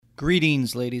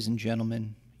Greetings, ladies and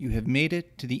gentlemen. You have made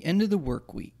it to the end of the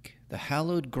work week, the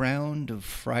hallowed ground of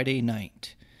Friday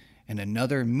night, and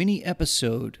another mini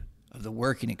episode of the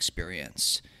working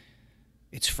experience.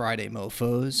 It's Friday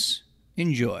MoFo's.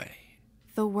 Enjoy.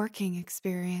 The working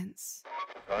experience.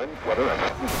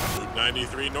 Route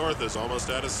 93 North is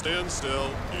almost at a standstill.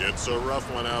 It's a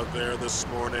rough one out there this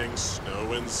morning.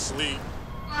 Snow and sleet.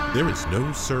 There is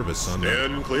no service on the...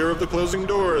 Stand clear of the closing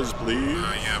doors, please.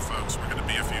 Yeah, folks, we're going to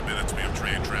be a few minutes. We have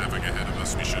train traffic ahead of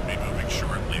us. We should be moving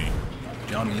shortly.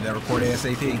 John, we need that report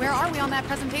ASAP. Where are we on that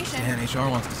presentation? Dan, HR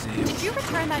wants to see you. Did you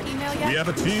return that email yet? We have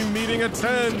a team meeting at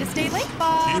 10. To stay late,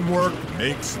 Bob. Teamwork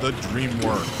makes the dream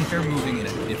work. They're moving in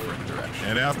a different direction.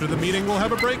 And after the meeting, we'll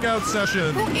have a breakout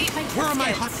session. Who ate my Where are my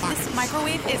biscuits? hot pockets? This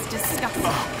microwave is disgusting.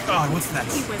 Oh, God, what's that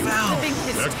He was smell? clipping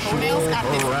his Sexual toenails at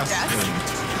his desk.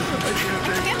 harassment. I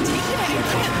can't take it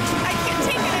anymore. I can't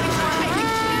take it anymore.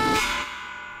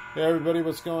 Hey everybody,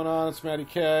 what's going on? It's Matty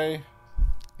K.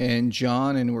 And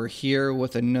John, and we're here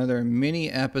with another mini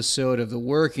episode of the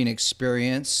working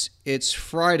experience. It's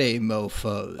Friday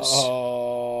MoFo's.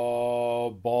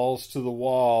 Oh, balls to the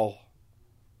wall.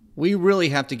 We really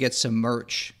have to get some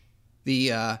merch.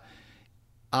 The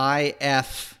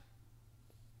IFMF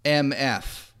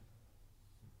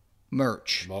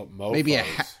merch.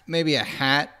 MoFo's. Maybe a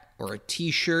hat or a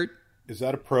T-shirt. Is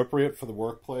that appropriate for the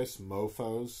workplace?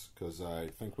 MoFo's? Because I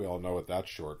think we all know what that's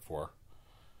short for.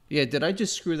 Yeah, did I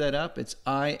just screw that up? It's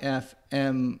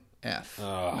IFMF,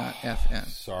 not FM.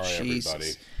 Sorry, Jesus.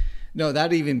 everybody. No,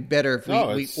 that'd even better if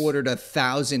we ordered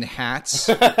 1,000 hats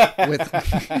with.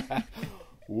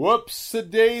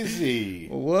 Whoops-a-daisy.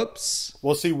 Whoops.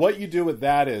 Well, see, what you do with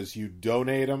that is you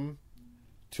donate them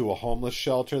to a homeless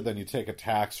shelter, then you take a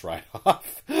tax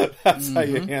write-off. That's how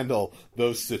you handle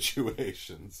those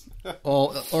situations.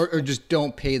 or just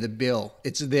don't pay the bill.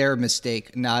 It's their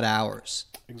mistake, not ours.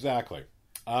 Exactly.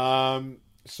 So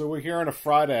we're here on a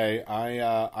Friday.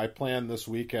 I planned this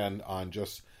weekend on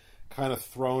just kind of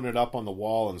throwing it up on the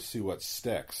wall and see what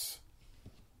sticks.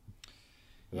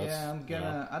 I'm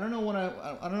gonna. I don't know what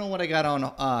I got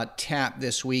on tap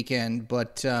this weekend,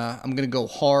 but I'm gonna go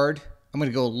hard. I'm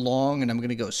gonna go long, and I'm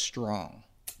gonna go strong.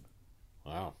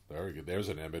 Wow, very good. There's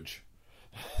an image.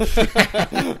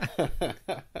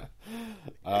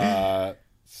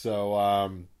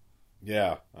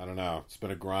 Yeah, I don't know. It's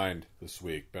been a grind this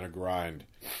week. Been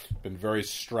very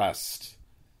stressed.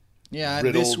 Yeah,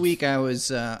 Riddled. This week I was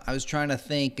trying to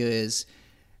think is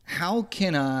how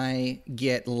can I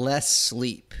get less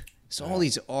sleep? So all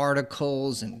these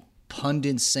articles and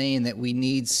pundits saying that we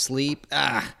need sleep.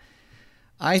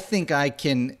 I think I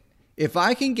can, if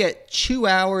I can get 2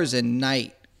 hours a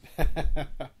night,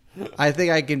 I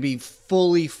think I can be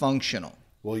fully functional.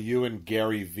 Well, you and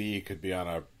Gary V could be on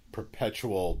a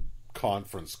perpetual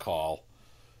conference call.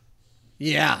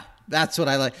 Yeah, that's what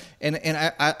I like, and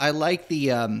I like the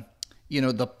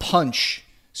the punch.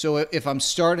 So if I'm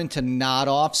starting to nod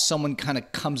off, someone kind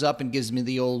of comes up and gives me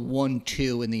the old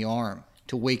 1-2 in the arm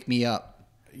to wake me up.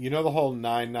 You know the whole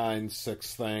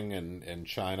 996 thing in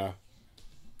China?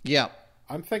 Yeah,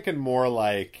 I'm thinking more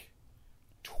like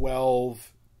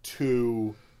 12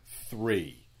 to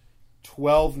 3.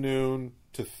 12 noon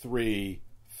to 3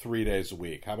 days a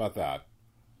week. How about that?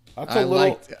 That's I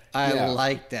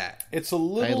like that. It's a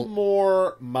little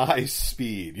more my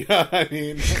speed. You know what I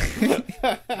mean?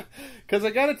 Because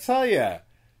I got to tell you,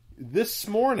 this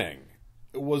morning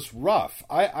was rough.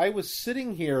 I was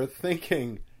sitting here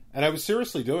thinking, and I was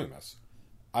seriously doing this.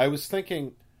 I was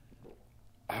thinking,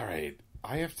 all right,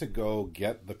 I have to go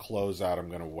get the clothes out I'm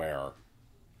going to wear.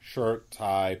 Shirt,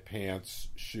 tie, pants,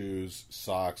 shoes,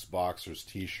 socks, boxers,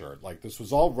 t-shirt. Like, this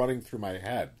was all running through my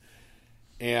head.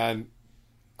 And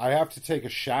I have to take a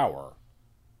shower.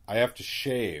 I have to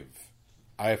shave.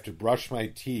 I have to brush my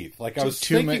teeth. Like, I was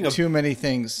thinking of too many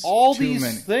things. All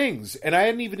these things. And I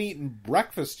hadn't even eaten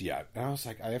breakfast yet. And I was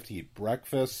like, I have to eat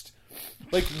breakfast.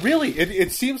 Like, really,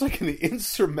 it seems like an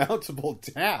insurmountable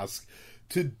task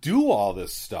to do all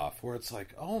this stuff. Where it's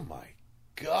like, oh my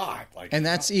God. And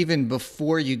that's even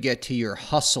before you get to your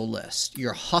hustle list,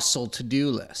 your hustle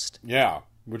to-do list. Yeah,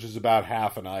 which is about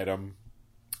half an item.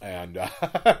 And,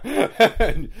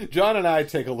 and John and I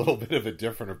take a little bit of a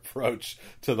different approach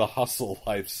to the hustle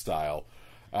lifestyle.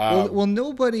 Well,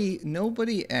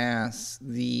 nobody asks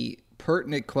the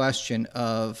pertinent question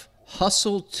of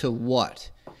hustle to what?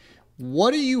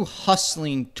 What are you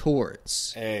hustling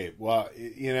towards? Hey, well,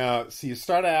 so you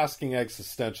start asking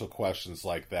existential questions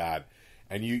like that,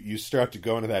 and you start to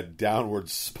go into that downward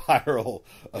spiral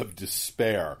of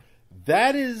despair.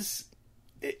 That is,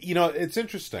 it's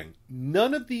interesting.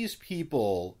 None of these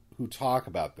people who talk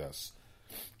about this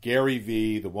Gary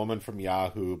Vee, the woman from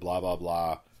Yahoo, blah, blah,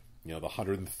 blah, the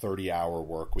 130-hour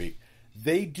work week,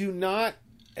 they do not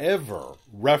ever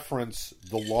reference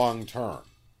the long term.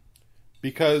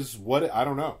 Because I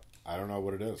don't know. I don't know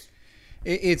what it is.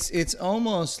 It's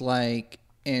almost like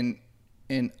an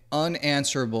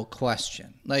unanswerable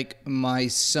question. Like my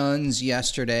sons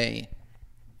yesterday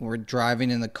were driving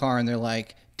in the car and they're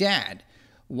like, Dad,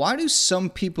 why do some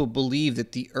people believe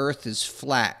that the earth is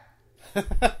flat?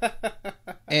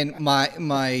 And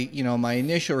my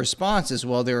initial response is,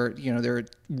 well, there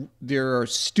are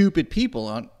stupid people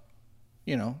on,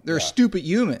 there are stupid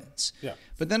humans. Yeah.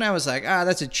 But then I was like,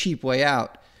 that's a cheap way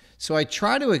out. So I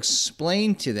try to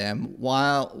explain to them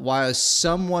why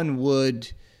someone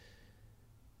would,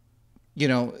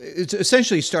 it's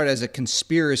essentially started as a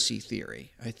conspiracy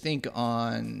theory, I think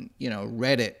on,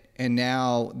 Reddit. And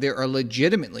now there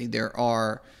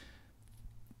are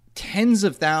tens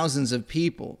of thousands of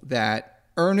people that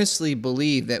earnestly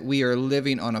believe that we are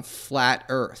living on a flat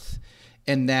earth,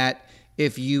 and that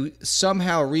if you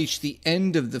somehow reach the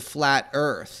end of the flat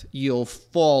earth, you'll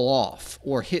fall off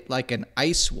or hit like an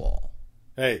ice wall.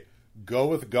 Hey, go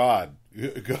with God.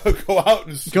 Go out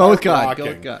and start go with God. walking.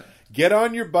 Go with God. Get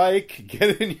on your bike,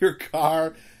 get in your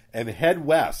car, and head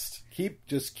west. Keep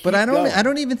But I going.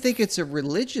 don't even think it's a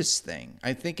religious thing.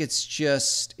 I think it's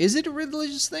just, is it a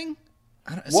religious thing?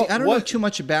 I don't know too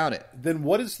much about it. Then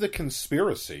what is the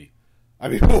conspiracy? I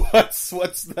mean,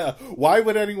 why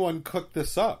would anyone cook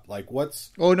this up? Like,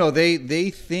 what's... Oh, no,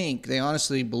 they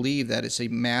honestly believe that it's a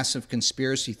massive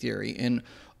conspiracy theory, and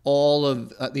all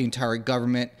of the entire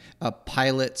government,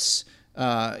 pilots,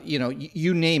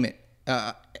 you name it.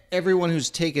 Everyone who's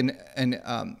taken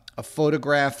a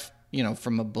photograph,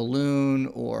 from a balloon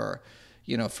or,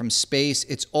 from space,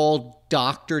 it's all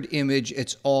doctored image.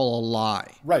 It's all a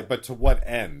lie. Right, but to what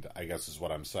end, I guess is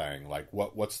what I'm saying. Like,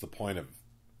 what's the point of...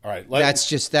 All right, that's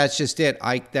just it.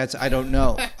 I don't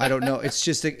know. It's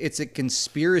just it's a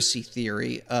conspiracy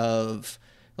theory of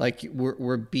like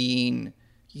we're being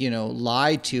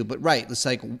lied to. But right,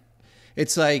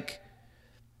 it's like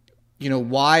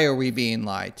why are we being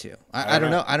lied to? I don't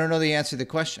know. I don't know the answer to the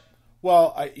question.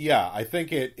 Well, I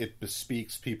think it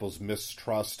bespeaks people's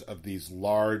mistrust of these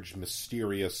large,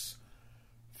 mysterious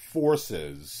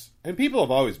forces, and people have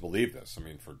always believed this. I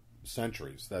mean, for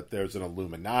centuries, that there's an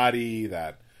Illuminati,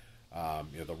 that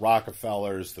the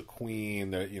Rockefellers, the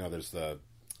Queen, there's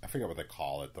I forget what they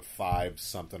call it, the 5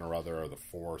 something or other, or the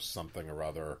 4 something or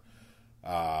other,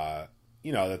 that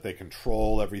they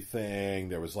control everything.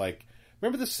 There was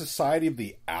remember the Society of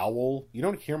the Owl? You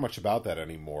don't hear much about that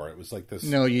anymore. It was like this.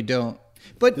 No, you don't.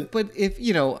 But if,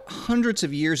 hundreds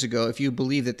of years ago, if you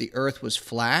believed that the earth was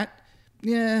flat,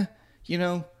 I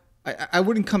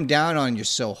wouldn't come down on you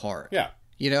so hard. Yeah.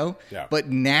 Yeah. But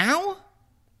now,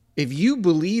 if you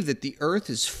believe that the earth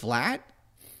is flat,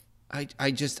 I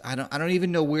don't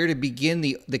even know where to begin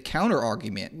the counter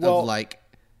argument of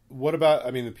what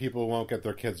about, the people who won't get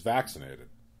their kids vaccinated?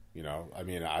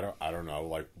 I don't know.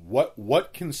 Like,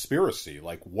 what conspiracy?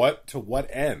 Like, to what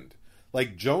end?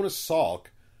 Like, Jonas Salk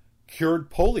cured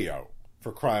polio,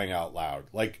 for crying out loud.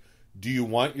 Like, do you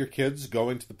want your kids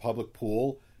going to the public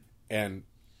pool and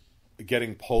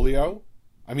getting polio?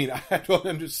 I don't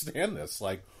understand this.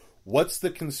 Like, what's the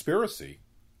conspiracy?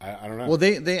 I don't know. Well,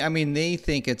 they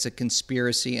think it's a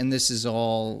conspiracy, and this is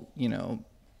all,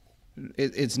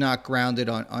 it's not grounded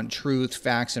on truth,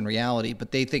 facts, and reality,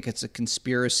 but they think it's a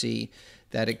conspiracy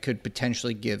that it could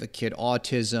potentially give a kid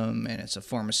autism, and it's a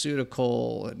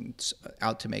pharmaceutical, and it's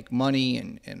out to make money,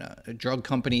 and a drug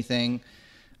company thing.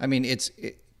 It's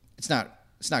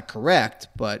not correct,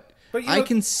 but I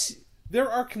can see... There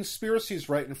are conspiracies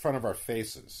right in front of our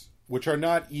faces, which are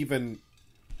not even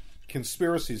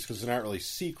conspiracies because they're not really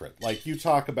secret. Like, you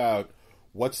talk about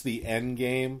what's the end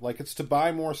game? Like, it's to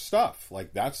buy more stuff.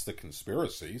 Like, that's the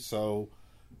conspiracy. So,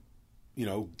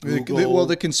 Google... Well,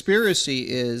 the conspiracy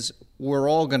is we're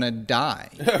all going to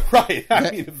die. Right.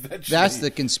 Eventually, that's the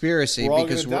conspiracy,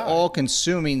 because we're all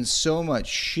consuming so much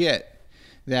shit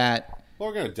that... Well,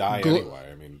 we're going to die anyway.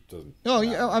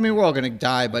 We're all going to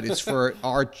die, but it's for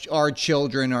our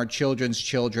children, our children's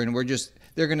children.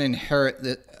 They're going to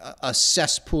inherit a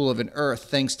cesspool of an earth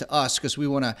thanks to us because we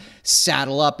want to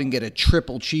saddle up and get a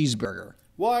triple cheeseburger.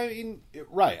 Well,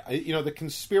 right. The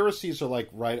conspiracies are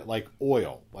like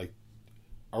oil. Like,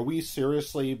 are we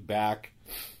seriously back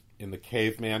in the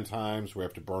caveman times where we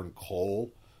have to burn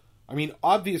coal?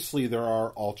 Obviously there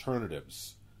are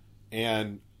alternatives,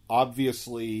 and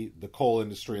obviously the coal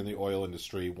industry and the oil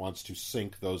industry wants to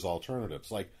sink those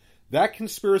alternatives. Like, that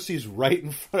conspiracy is right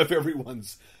in front of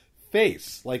everyone's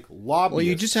face, like lobbyists. Well,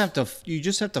 you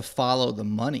just have to follow the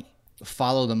money.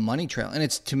 follow the money trail. And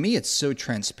to me, it's so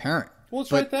transparent. Well, it's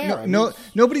But right there.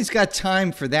 nobody's got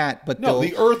time for that. But No,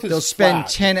 the Earth is they'll spend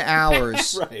flat. 10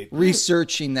 hours Right.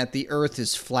 researching that the Earth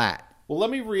is flat. Well, let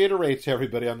me reiterate to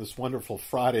everybody on this wonderful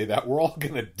Friday that we're all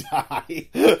going to die.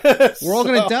 We're all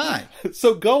going to die.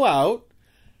 So go out.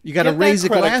 You got to Get raise a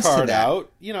that credit glass to card that.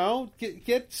 out. You know,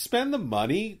 spend the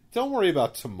money. Don't worry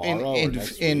about tomorrow or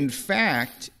next In week.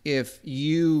 fact, if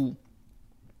you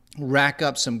rack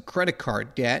up some credit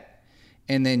card debt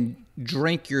and then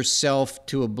drink yourself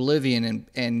to oblivion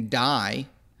and die,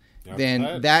 then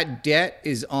right. that debt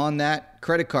is on that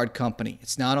credit card company.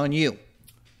 It's not on you.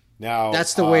 Now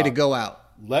That's the way to go out.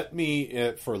 Let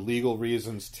me, for legal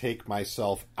reasons, take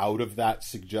myself out of that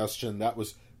suggestion. That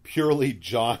was purely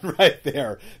John right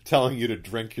there telling you to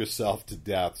drink yourself to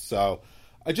death. So,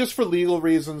 just for legal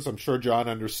reasons, I'm sure John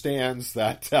understands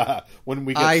that when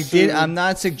we get sued, I'm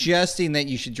not suggesting that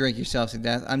you should drink yourself to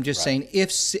death. I'm just saying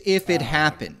if it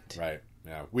happened. Right.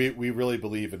 Yeah. We really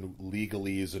believe in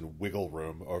legalese and wiggle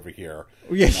room over here.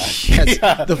 Yes,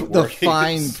 the working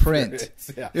fine print.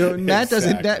 spirits. Yeah, Matt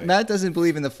exactly. Matt doesn't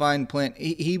believe in the fine print.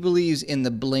 He believes in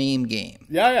the blame game.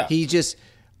 Yeah. He just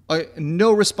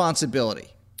no responsibility.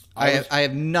 I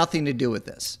have nothing to do with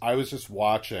this. I was just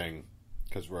watching,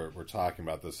 because we're talking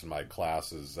about this in my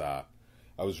classes. I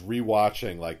was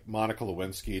rewatching, like, Monica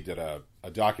Lewinsky did a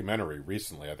documentary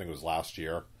recently. I think it was last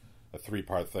year, a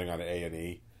 3-part thing on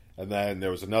A&E. And then there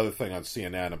was another thing on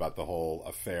CNN about the whole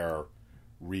affair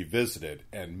revisited.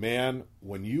 And man,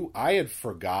 I had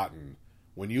forgotten,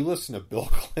 when you listen to Bill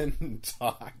Clinton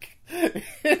talk,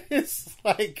 it's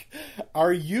like,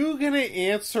 are you going to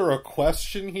answer a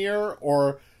question here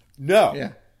or no?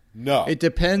 Yeah. No. It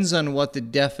depends on what the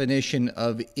definition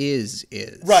of is.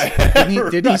 Right.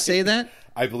 Did he say that?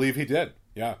 I believe he did.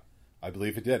 Yeah. I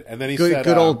believe he did. And then he Good, said,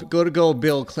 good old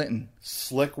Bill Clinton.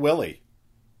 Slick Willie.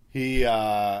 He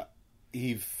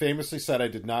famously said, I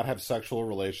did not have sexual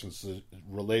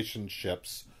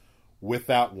relationships with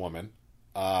that woman.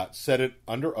 Said it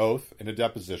under oath in a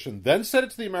deposition. Then said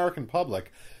it to the American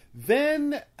public.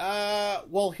 Then,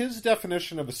 his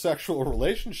definition of a sexual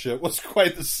relationship was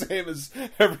quite the same as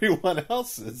everyone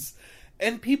else's.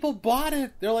 And people bought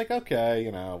it. They're like,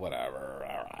 okay, whatever.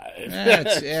 All right.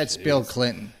 It's Bill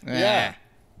Clinton. Yeah.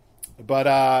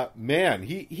 But, man,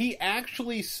 he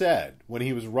actually said when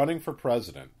he was running for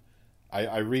president,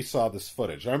 I resaw this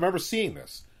footage. I remember seeing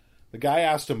this. The guy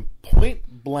asked him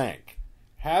point blank,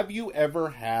 have you ever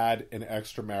had an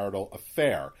extramarital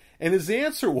affair? And his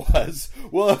answer was,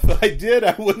 well, if I did,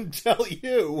 I wouldn't tell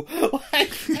you.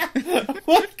 Like,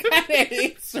 what kind of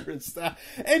answer is that?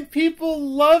 And people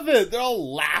love it. They're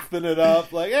all laughing it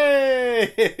up like,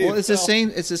 hey. Well, it's the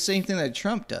same thing that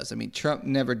Trump does. I mean, Trump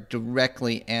never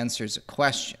directly answers a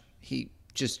question. He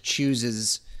just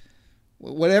chooses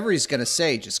whatever he's going to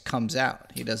say just comes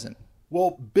out. He doesn't.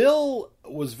 Well, Bill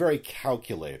was very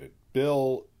calculated.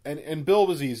 Bill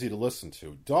was easy to listen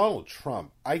to. Donald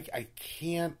Trump, I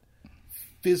can't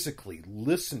physically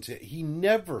listen to. He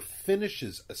never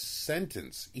finishes a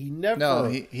sentence. He never. No,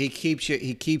 he keeps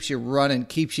you running,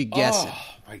 keeps you guessing.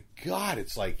 Oh my God!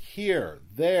 It's like here,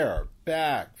 there,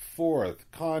 back, forth,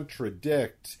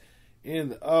 contradict.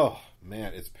 Oh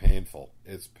man, it's painful.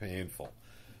 It's painful.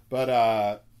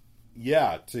 But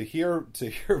yeah, to hear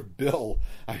Bill.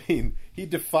 I mean, he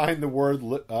defined the word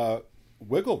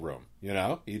wiggle room.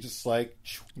 He just like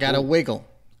got to wiggle.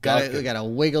 Got to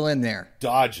wiggle in there.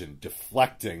 Dodging,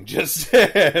 deflecting, just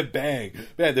bang.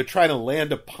 Man, they're trying to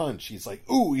land a punch. He's like,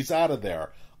 ooh, he's out of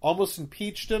there. Almost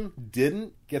impeached him.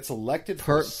 Didn't. Gets elected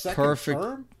for a second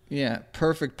term. Yeah,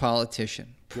 perfect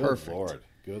politician. Perfect. Good Lord.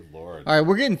 Good Lord. All right,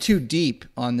 we're getting too deep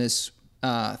on this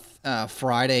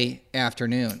Friday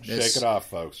afternoon. Shake it off,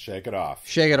 folks. Shake it off.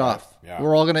 Shake it off. Yeah.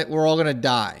 We're all gonna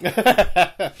die.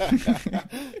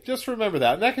 Just remember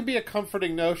that. And that can be a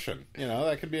comforting notion.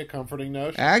 That could be a comforting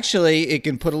notion. Actually, it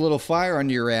can put a little fire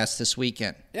under your ass this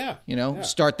weekend. Yeah.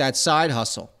 Start that side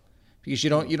hustle. Because you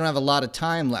don't have a lot of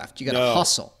time left. You gotta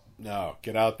hustle. No.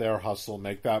 Get out there, hustle,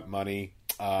 make that money.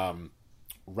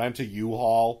 Rent a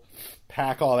U-Haul,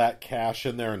 pack all that cash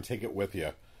in there and take it with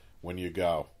you when you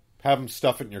go. Have them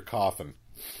stuff it in your coffin.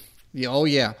 Yeah, oh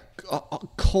yeah,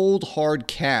 cold hard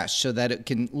cash so that it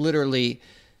can literally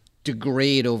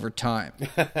degrade over time.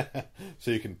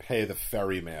 So you can pay the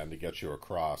ferryman to get you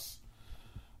across.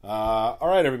 All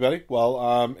right, everybody.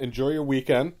 Well, enjoy your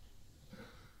weekend.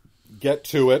 Get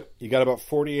to it. You got about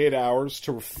 48 hours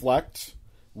to reflect,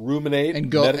 ruminate,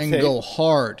 meditate. And go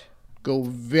hard. Go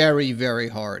very, very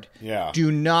hard. Yeah.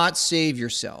 Do not save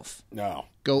yourself. No.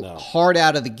 Go hard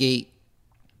out of the gate.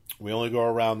 We only go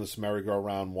around this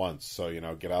merry-go-round once, so,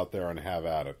 get out there and have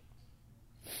at it.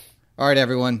 All right,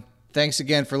 everyone. Thanks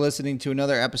again for listening to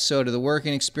another episode of The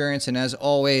Working Experience. And as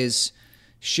always,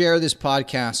 share this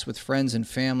podcast with friends and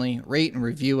family. Rate and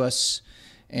review us.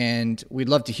 And we'd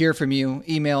love to hear from you.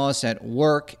 Email us at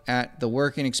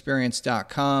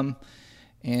work@theworkingexperience.com.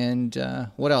 And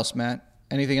what else, Matt?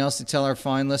 Anything else to tell our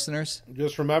fine listeners?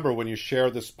 Just remember, when you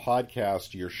share this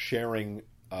podcast, you're sharing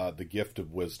the gift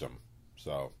of wisdom.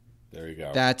 So there you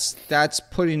go. That's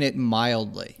putting it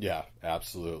mildly. Yeah,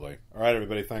 absolutely. All right,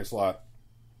 everybody. Thanks a lot.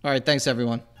 All right, thanks,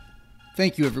 everyone.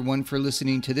 Thank you, everyone, for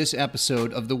listening to this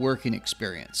episode of The Working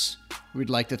Experience. We'd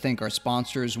like to thank our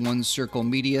sponsors, One Circle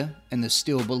Media and the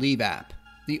Still Believe app,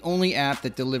 the only app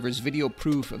that delivers video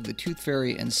proof of the Tooth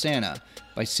Fairy and Santa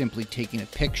by simply taking a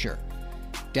picture.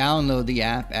 Download the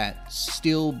app at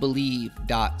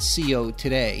stillbelieve.co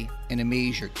today and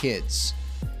amaze your kids.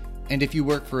 And if you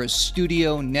work for a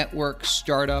studio, network,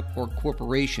 startup, or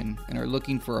corporation and are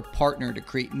looking for a partner to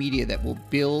create media that will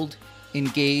build,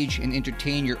 engage, and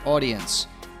entertain your audience,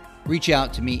 reach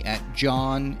out to me at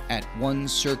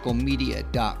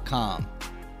john@onecirclemedia.com.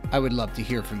 I would love to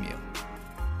hear from you.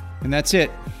 And that's it.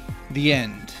 The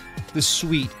end. The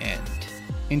sweet end.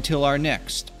 Until our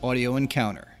next audio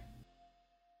encounter.